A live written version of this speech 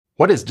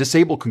What is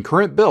disable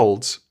concurrent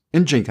builds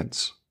in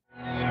Jenkins?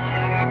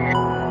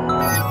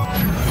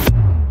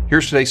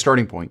 Here's today's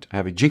starting point. I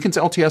have a Jenkins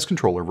LTS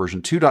controller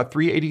version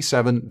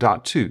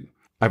 2.387.2.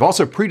 I've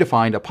also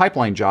predefined a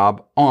pipeline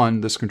job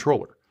on this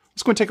controller.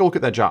 Let's go and take a look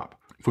at that job.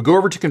 If we go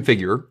over to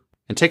configure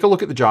and take a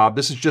look at the job,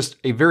 this is just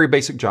a very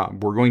basic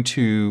job. We're going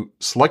to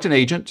select an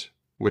agent,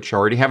 which I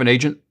already have an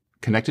agent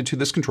connected to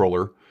this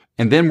controller,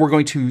 and then we're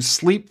going to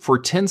sleep for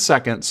 10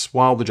 seconds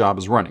while the job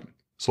is running.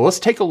 So let's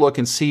take a look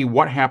and see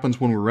what happens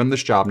when we run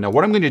this job. Now,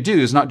 what I'm going to do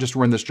is not just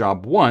run this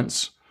job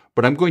once,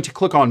 but I'm going to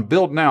click on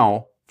Build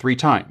Now 3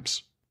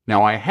 times.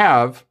 Now I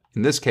have,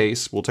 in this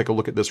case, we'll take a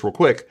look at this real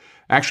quick,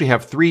 I actually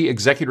have 3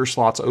 executor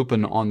slots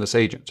open on this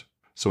agent.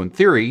 So in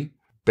theory,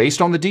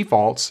 based on the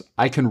defaults,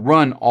 I can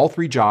run all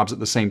 3 jobs at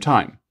the same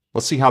time.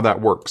 Let's see how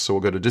that works. So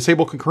we'll go to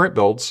Disable Concurrent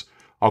Builds.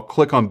 I'll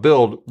click on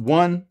Build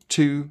 1,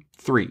 2,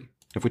 3.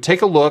 If we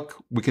take a look,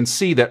 we can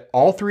see that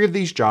all 3 of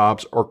these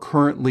jobs are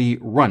currently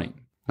running.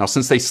 Now,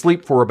 since they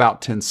sleep for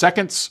about 10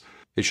 seconds,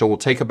 it will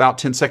take about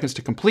 10 seconds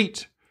to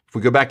complete. If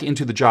we go back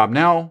into the job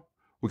now,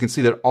 we can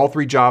see that all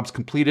 3 jobs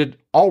completed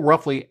all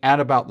roughly at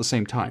about the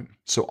same time.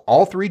 So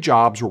all 3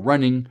 jobs were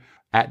running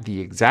at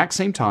the exact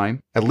same time,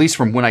 at least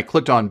from when I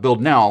clicked on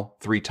Build Now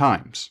 3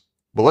 times.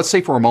 But let's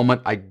say for a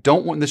moment, I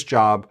don't want this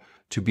job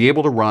to be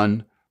able to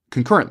run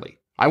concurrently.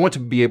 I want to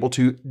be able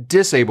to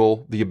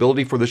disable the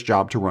ability for this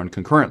job to run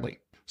concurrently.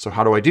 So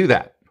how do I do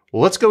that?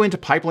 Well, let's go into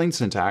pipeline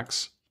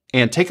syntax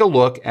and take a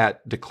look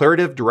at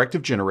declarative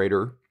directive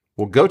generator.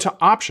 We'll go to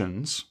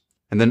options,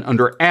 and then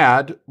under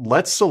add,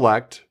 let's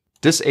select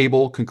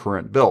disable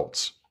concurrent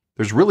builds.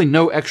 There's really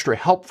no extra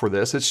help for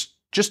this. It's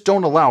just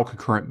don't allow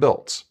concurrent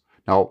builds.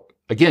 Now,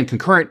 again,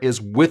 concurrent is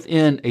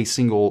within a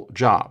single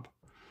job.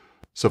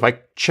 So if I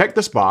check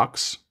this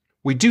box,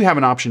 we do have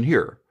an option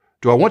here.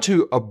 Do I want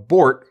to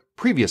abort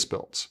previous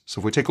builds?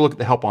 So if we take a look at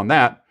the help on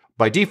that,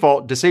 by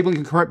default, disabling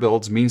concurrent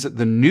builds means that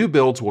the new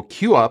builds will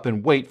queue up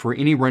and wait for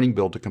any running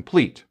build to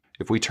complete.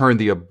 If we turn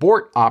the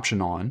abort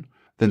option on,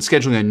 then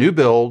scheduling a new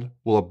build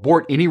will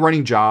abort any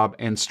running job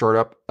and start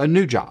up a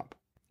new job.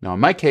 Now in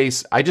my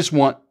case, I just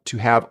want to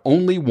have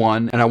only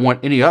one and I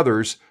want any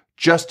others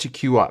just to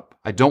queue up.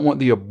 I don't want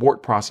the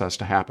abort process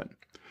to happen.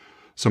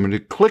 So I'm going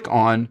to click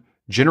on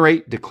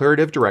Generate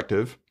Declarative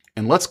Directive,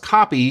 and let's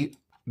copy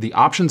the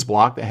options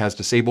block that has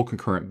Disable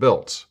Concurrent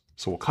Builds.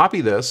 So we'll copy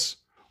this.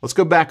 Let's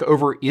go back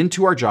over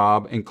into our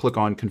job and click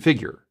on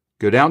Configure.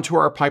 Go down to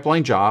our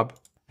pipeline job,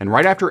 and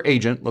right after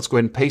Agent, let's go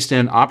ahead and paste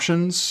in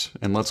Options,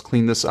 and let's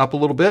clean this up a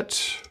little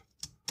bit.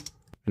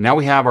 And now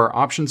we have our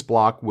options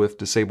block with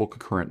Disable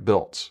Concurrent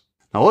Builds.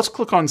 Now let's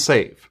click on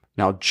Save.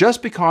 Now,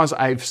 just because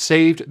I've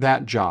saved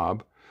that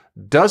job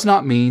does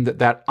not mean that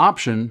that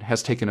option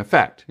has taken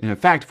effect. And in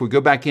fact, if we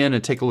go back in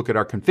and take a look at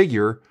our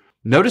configure,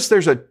 notice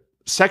there's a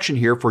section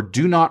here for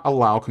Do Not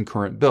Allow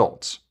Concurrent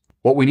Builds.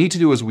 What we need to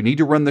do is we need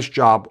to run this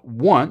job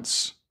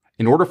once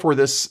in order for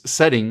this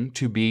setting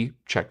to be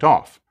checked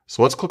off.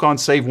 So let's click on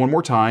Save one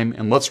more time,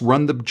 and let's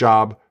run the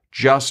job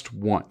just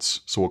once.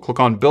 So we'll click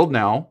on Build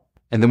Now,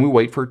 and then we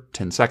wait for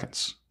 10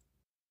 seconds.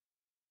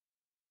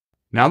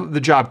 Now that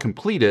the job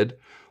completed,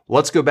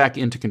 let's go back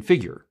into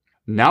Configure.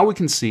 Now we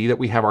can see that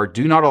we have our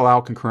Do Not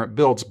Allow Concurrent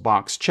Builds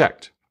box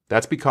checked.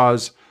 That's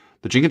because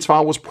the Jenkins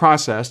file was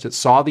processed. It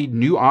saw the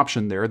new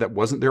option there that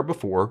wasn't there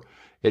before.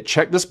 It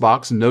checked this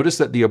box. Notice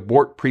that the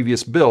Abort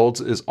Previous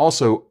Builds is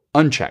also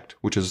unchecked,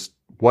 which is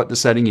what the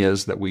setting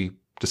is that we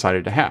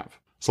decided to have.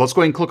 So let's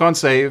go ahead and click on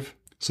Save.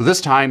 So this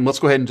time, let's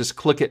go ahead and just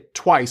click it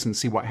twice and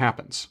see what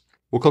happens.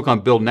 We'll click on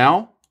Build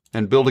Now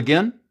and Build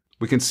Again.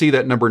 We can see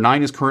that number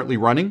 9 is currently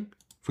running.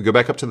 If we go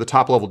back up to the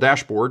top level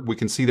dashboard, we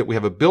can see that we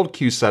have a build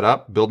queue set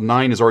up. Build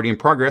 9 is already in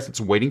progress.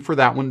 It's waiting for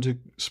that one to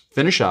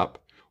finish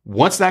up.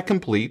 Once that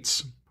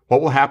completes,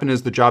 what will happen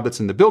is the job that's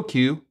in the build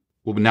queue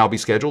will now be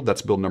scheduled.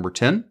 That's build number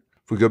 10.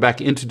 If we go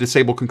back into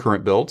Disable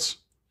Concurrent Builds,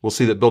 we'll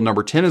see that build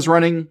number 10 is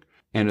running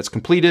and it's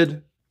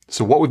completed.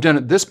 So what we've done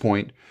at this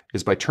point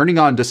is by turning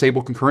on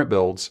Disable Concurrent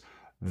Builds,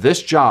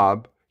 this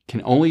job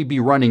can only be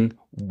running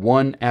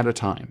one at a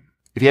time.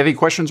 If you have any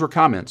questions or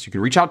comments, you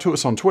can reach out to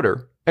us on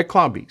Twitter at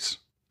CloudBees.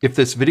 If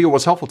this video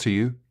was helpful to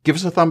you, give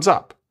us a thumbs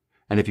up.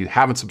 And if you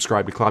haven't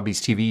subscribed to CloudBees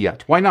TV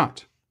yet, why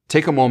not?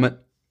 Take a moment,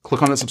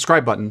 click on that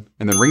subscribe button,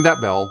 and then ring that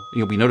bell, and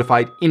you'll be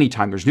notified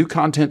anytime there's new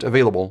content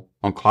available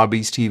on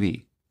CloudBees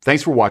TV.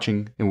 Thanks for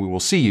watching, and we will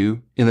see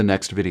you in the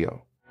next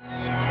video.